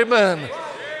them. Amen.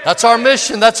 That's our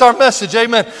mission. That's our message.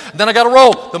 Amen. And then I got to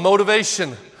roll. The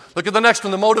motivation. Look at the next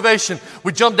one, the motivation.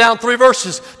 We jump down 3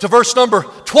 verses to verse number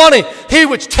 20. He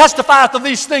which testifieth of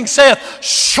these things saith,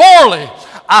 surely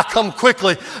I come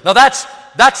quickly. Now that's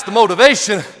the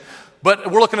motivation,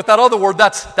 but we're looking at that other word.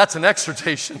 That's an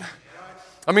exhortation.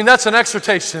 That's an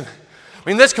exhortation.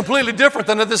 That's completely different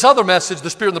than this other message.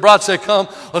 The Spirit and the bride say, come.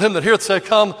 Let him that heareth say,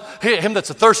 come. Him that's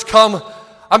athirst, come.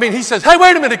 He says, hey,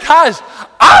 wait a minute, guys.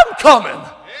 I'm coming.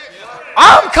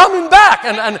 I'm coming back.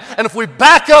 And if we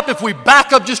back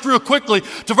up just real quickly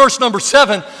to verse number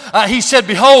 7, he said,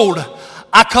 behold,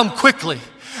 I come quickly.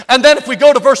 And then if we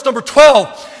go to verse number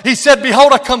 12, he said,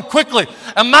 behold, I come quickly,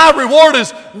 and my reward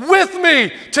is with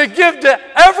me to give to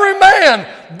every man,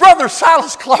 Brother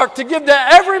Silas Clark, to give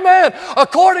to every man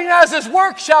according as his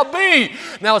work shall be.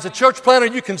 Now, as a church planter,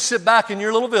 you can sit back in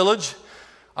your little village.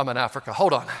 I'm in Africa.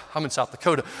 Hold on. I'm in South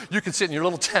Dakota. You can sit in your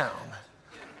little town.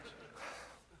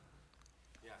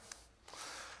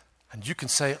 And you can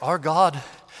say, our God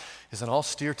is an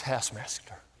austere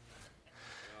taskmaster.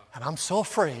 And I'm so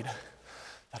afraid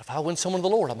that if I win someone to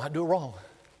the Lord, I might do it wrong.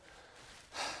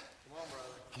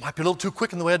 I might be a little too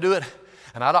quick in the way I do it.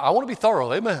 And I want to be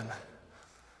thorough. Amen.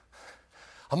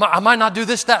 I might not do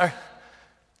this, that. Or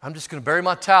I'm just going to bury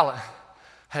my talent.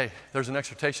 Hey, there's an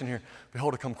exhortation here.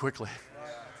 Behold, I come quickly.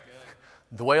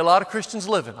 The way a lot of Christians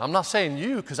living. I'm not saying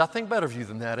you, because I think better of you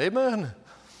than that. Amen.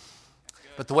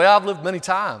 But the way I've lived many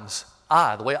times,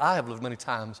 the way I have lived many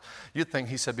times, you'd think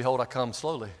he said, behold, I come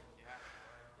slowly.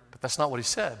 But that's not what he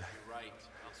said.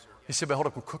 He said,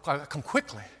 behold, I come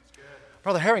quickly.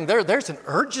 Brother Herring, there's an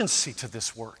urgency to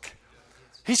this work.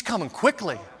 He's coming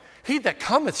quickly. He that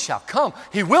cometh shall come.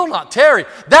 He will not tarry.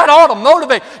 That ought to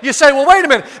motivate. You say, well, wait a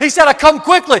minute. He said, I come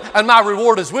quickly, and my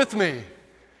reward is with me.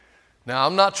 Now,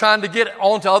 I'm not trying to get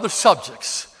on to other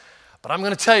subjects, but I'm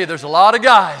going to tell you, there's a lot of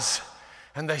guys,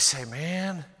 and they say,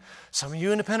 man, some of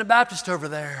you independent Baptists over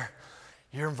there,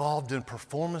 you're involved in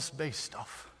performance-based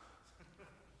stuff.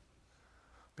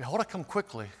 Behold, I come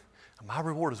quickly, and my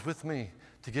reward is with me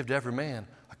to give to every man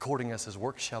according as his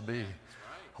work shall be.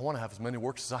 I want to have as many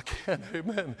works as I can,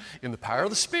 amen, in the power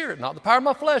of the Spirit, not the power of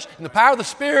my flesh. In the power of the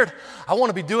Spirit, I want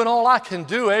to be doing all I can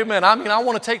do, amen. I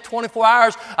want to take 24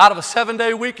 hours out of a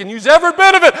 7-day week and use every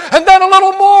bit of it, and then a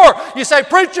little more. You say,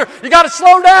 preacher, you got to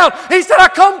slow down. He said, I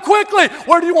come quickly.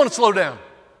 Where do you want to slow down?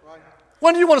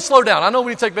 When do you want to slow down? I know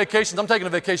when you take vacations. I'm taking a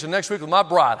vacation next week with my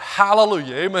bride.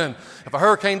 Hallelujah, amen. If a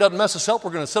hurricane doesn't mess us up,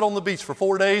 we're going to sit on the beach for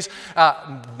 4 days,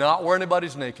 not where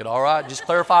anybody's naked, all right? Just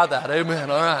clarify that,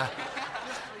 amen, all right.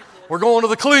 We're going to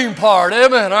the clean part,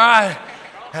 amen, all right.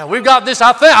 And we've got this,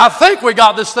 I think we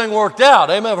got this thing worked out.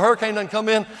 Amen. If a hurricane doesn't come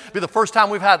in, it'll be the first time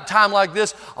we've had a time like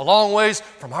this a long ways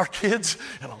from our kids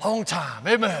in a long time.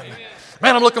 Amen.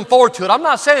 Man, I'm looking forward to it. I'm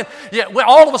not saying,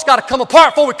 all of us got to come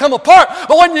apart before we come apart.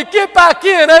 But when you get back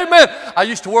in, amen. I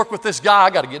used to work with this guy.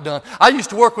 I got to get done. I used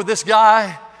to work with this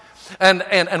guy,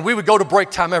 and we would go to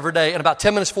break time every day. And about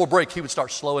 10 minutes before break, he would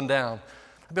start slowing down.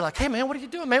 I'd be like, hey, man, what are you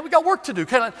doing, man? We got work to do.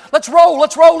 Let's roll.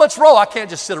 I can't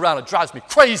just sit around. It drives me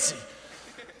crazy.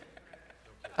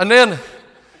 And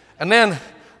then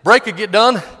break would get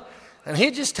done, and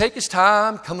he'd just take his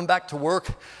time coming back to work.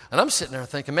 And I'm sitting there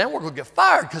thinking, man, we're going to get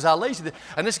fired because how lazy they.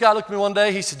 And this guy looked at me one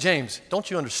day. He said, James, don't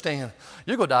you understand?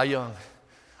 You're going to die young.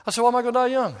 I said, why am I going to die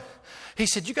young? He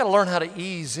said, you got to learn how to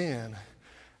ease in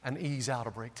and ease out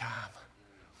of break time.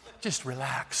 Just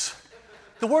relax.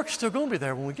 The work's still going to be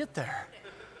there when we get there.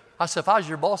 I said, if I was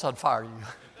your boss, I'd fire you.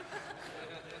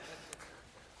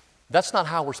 That's not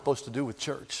how we're supposed to do with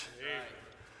church.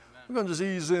 We're going to just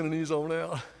ease in and ease on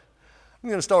out. I'm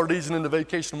going to start easing into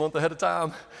vacation a month ahead of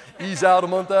time. Ease out a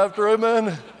month after, amen.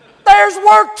 There's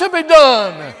work to be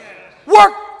done.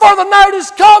 Work for the night is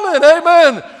coming,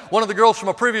 amen. One of the girls from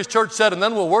a previous church said, and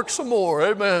then we'll work some more,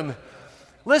 amen.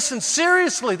 Listen,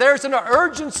 seriously, there's an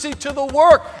urgency to the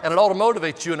work, and it ought to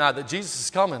motivate you and I that Jesus is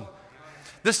coming.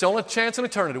 This is the only chance in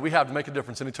eternity we have to make a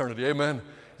difference in eternity, amen.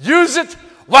 Use it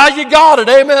while you got it,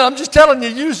 amen. I'm just telling you,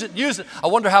 use it. I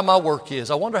wonder how my work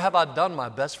is. I wonder, have I done my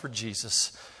best for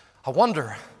Jesus? I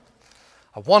wonder.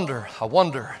 And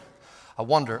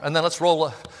then let's roll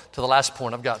to the last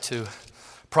point I've got to.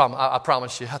 I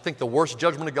promise you, I think the worst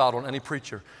judgment of God on any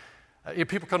preacher.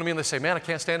 People come to me and they say, man, I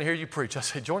can't stand to hear you preach. I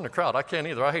say, join the crowd. I can't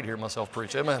either. I hate hearing myself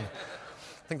preach. Amen.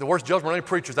 I think the worst judgment on any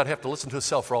preacher is that I have to listen to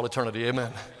himself for all eternity.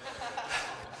 Amen.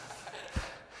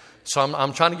 So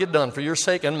I'm trying to get done for your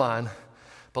sake and mine.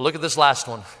 But look at this last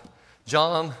one.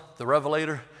 John, the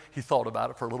Revelator, he thought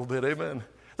about it for a little bit. Amen.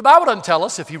 The Bible doesn't tell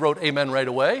us if he wrote amen right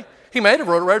away. He may have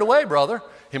wrote it right away, brother.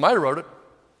 He might have wrote it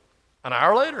an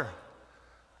hour later.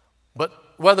 But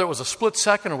whether it was a split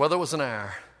second or whether it was an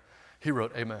hour, he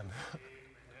wrote amen.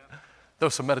 There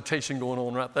was some meditation going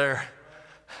on right there.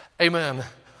 Amen.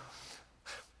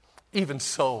 Even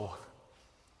so,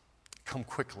 come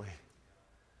quickly.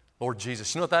 Lord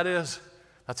Jesus. You know what that is?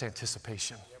 That's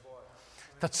anticipation.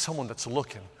 That's someone that's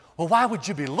looking. Well, why would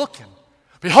you be looking?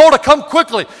 Behold, I come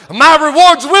quickly, and my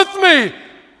reward's with me.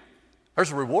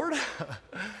 There's a reward.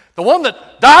 The one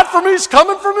that died for me is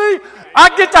coming for me.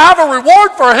 I get to have a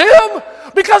reward for him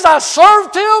because I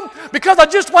served him, because I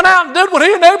just went out and did what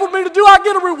he enabled me to do. I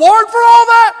get a reward for all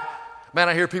that. Man,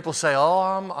 I hear people say, oh,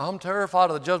 I'm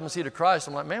terrified of the judgment seat of Christ.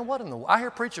 I'm like, man, what in the... I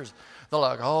hear preachers, they're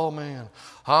like, oh, man,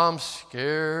 I'm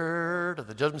scared of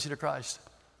the judgment seat of Christ.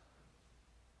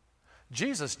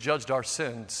 Jesus judged our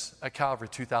sins at Calvary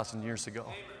 2,000 years ago.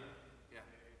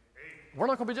 We're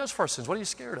not going to be judged for our sins. What are you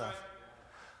scared of?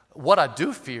 What I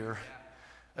do fear,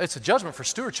 it's a judgment for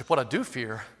stewardship. What I do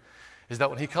fear is that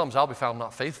when he comes, I'll be found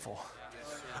not faithful.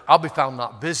 I'll be found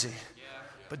not busy.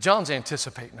 But John's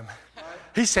anticipating him.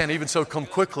 He's saying, even so, come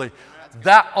quickly.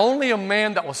 That only a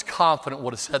man that was confident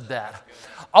would have said that.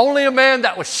 Only a man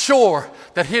that was sure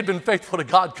that he had been faithful to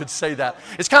God could say that.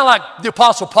 It's kind of like the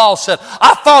Apostle Paul said,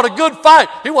 I fought a good fight.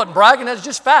 He wasn't bragging, that's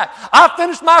just fact. I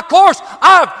finished my course.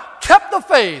 I've kept the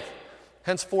faith.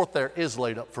 Henceforth there is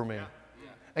laid up for me.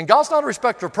 And God's not a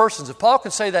respecter of persons. If Paul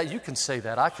can say that, you can say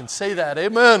that. I can say that.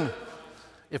 Amen.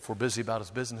 If we're busy about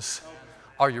his business.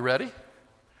 Are you ready?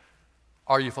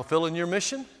 Are you fulfilling your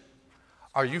mission?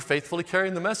 Are you faithfully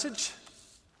carrying the message?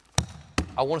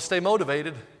 I want to stay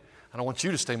motivated, and I want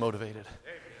you to stay motivated.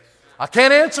 I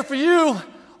can't answer for you.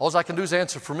 All I can do is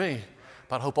answer for me.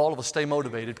 But I hope all of us stay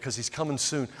motivated because he's coming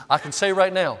soon. I can say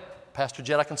right now, Pastor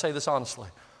Jed, I can say this honestly.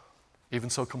 Even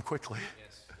so, come quickly.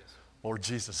 Lord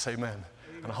Jesus, amen.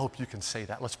 And I hope you can say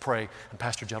that. Let's pray, and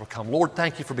Pastor Jed will come. Lord,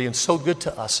 thank you for being so good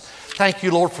to us. Thank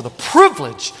you, Lord, for the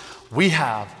privilege we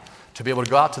have to be able to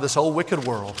go out to this old wicked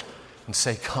world and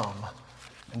say, come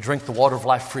and drink the water of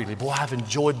life freely. Boy, I've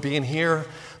enjoyed being here.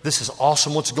 This is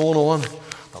awesome what's going on.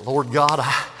 But Lord God,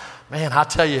 I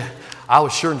tell you, I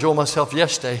was sure enjoying myself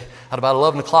yesterday at about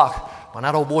 11 o'clock when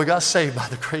that old boy got saved by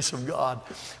the grace of God.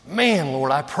 Man,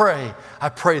 Lord, I pray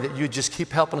that you just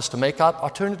keep helping us to make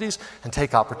opportunities and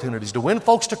take opportunities to win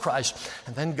folks to Christ.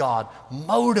 And then, God,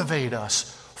 motivate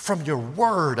us from your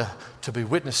word to be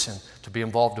witnessing, to be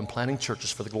involved in planting churches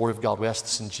for the glory of God. We ask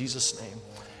this in Jesus' name.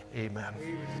 Amen.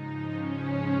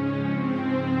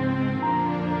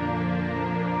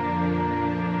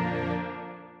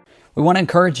 We want to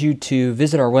encourage you to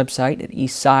visit our website at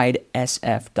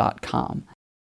eastsidesf.com.